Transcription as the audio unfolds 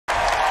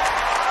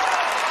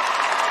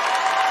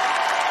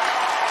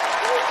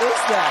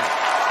is that?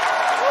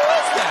 Who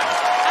is that?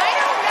 I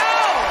don't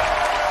know.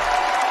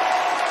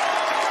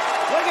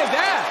 Look at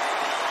that.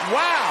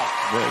 Wow.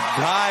 The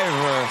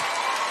diver.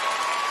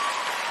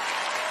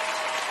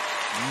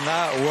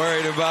 Not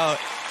worried about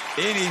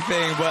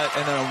anything but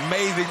an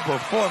amazing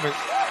performance.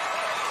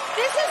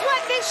 This is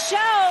what this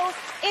show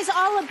is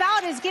all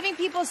about, is giving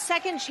people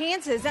second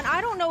chances. And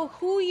I don't know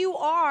who you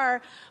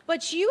are,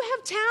 but you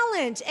have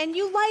talent and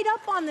you light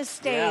up on the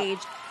stage.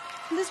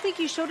 Yeah. This week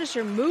you showed us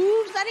your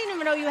moves. I didn't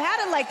even know you had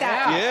it like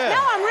that. Yeah.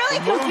 Now I'm really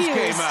the confused. Moves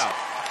came out.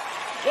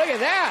 Look at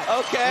that.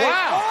 Okay.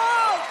 Wow.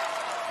 Oh,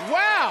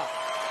 Wow.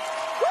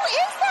 who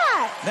is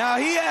that? Now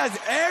he has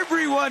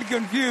everyone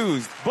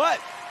confused, but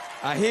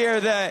I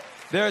hear that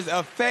there's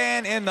a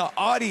fan in the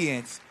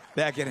audience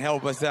that can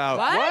help us out.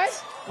 What?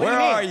 Where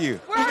are you?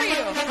 Where are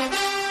you?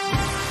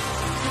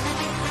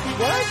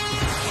 What?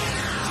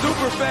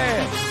 Super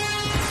fan.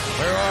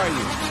 Where are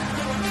you?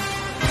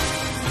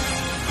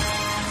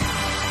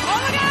 Oh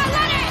my God,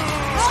 let it!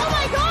 Oh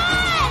my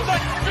God!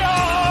 Let's go!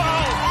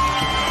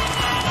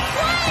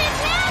 What is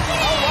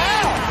happening? Oh,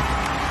 wow.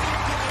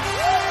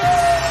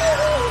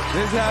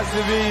 This has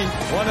to be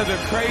one of the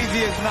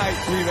craziest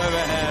nights we've ever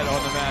had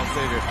on The Masked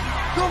Singer.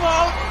 Come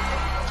on.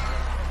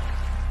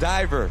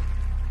 Diver,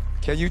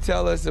 can you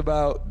tell us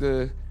about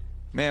the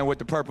man with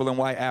the purple and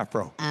white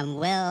afro? I'm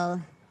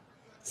well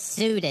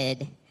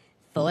suited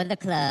for the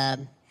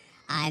club.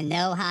 I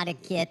know how to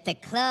get the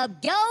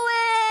club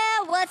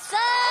going. What's up?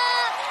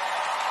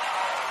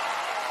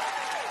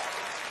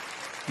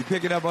 You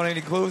picking up on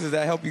any clues? Does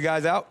that help you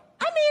guys out?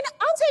 I mean,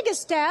 I'll take a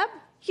stab.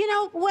 You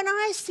know, when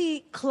I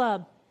see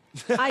club,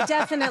 I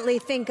definitely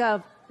think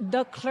of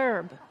the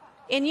club.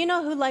 And you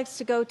know who likes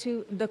to go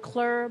to the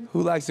club?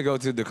 Who likes to go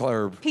to the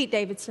club? Pete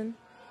Davidson.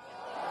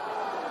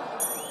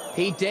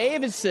 Pete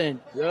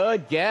Davidson.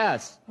 Good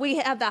guess. We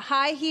have the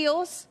high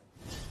heels,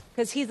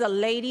 because he's a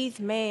ladies'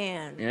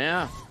 man.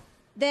 Yeah.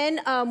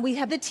 Then we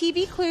have the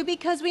TV clue,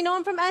 because we know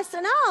him from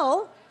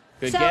SNL.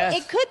 Good so guess.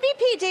 it could be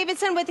Pete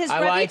Davidson with his I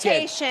like it.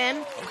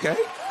 reputation. Okay.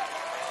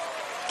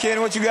 Ken,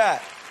 what you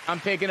got? I'm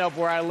picking up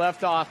where I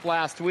left off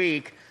last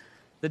week.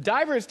 The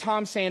diver is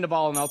Tom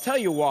Sandoval, and I'll tell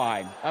you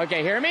why.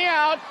 Okay, hear me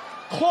out.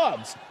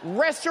 Clubs,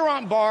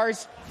 restaurant,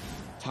 bars.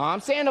 Tom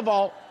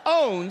Sandoval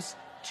owns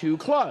 2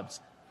 clubs.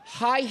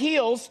 High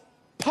heels,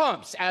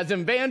 pumps, as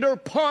in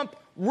Vanderpump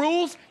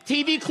Rules,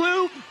 TV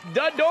clue,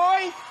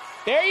 Dudoy.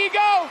 There you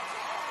go.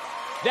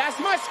 That's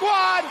my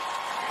squad.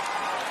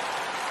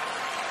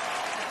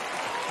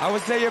 I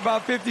would say you're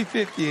about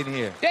 50-50 in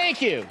here.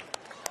 Thank you.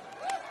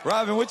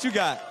 Robin, what you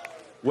got?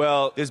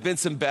 Well, there's been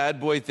some bad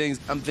boy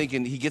things. I'm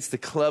thinking he gets the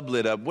club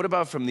lit up. What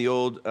about from the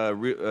old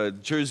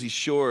Jersey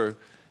Shore?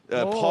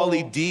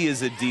 Pauly D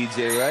is a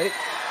DJ, right?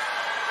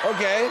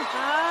 Okay.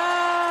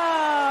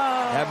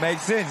 Oh. That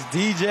makes sense.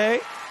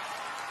 DJ?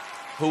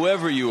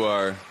 Whoever you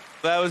are.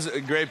 That was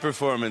a great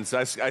performance.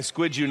 I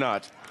squid you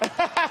not.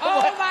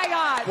 Oh, my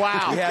God.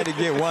 Wow. He had to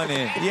get one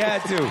in. He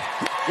had to.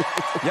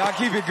 Y'all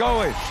keep it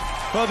going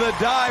for the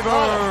diver.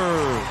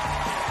 All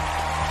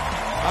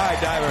right,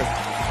 diver.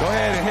 Go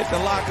ahead and hit the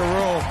locker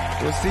room.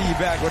 We'll see you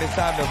back when it's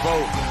time to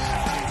vote.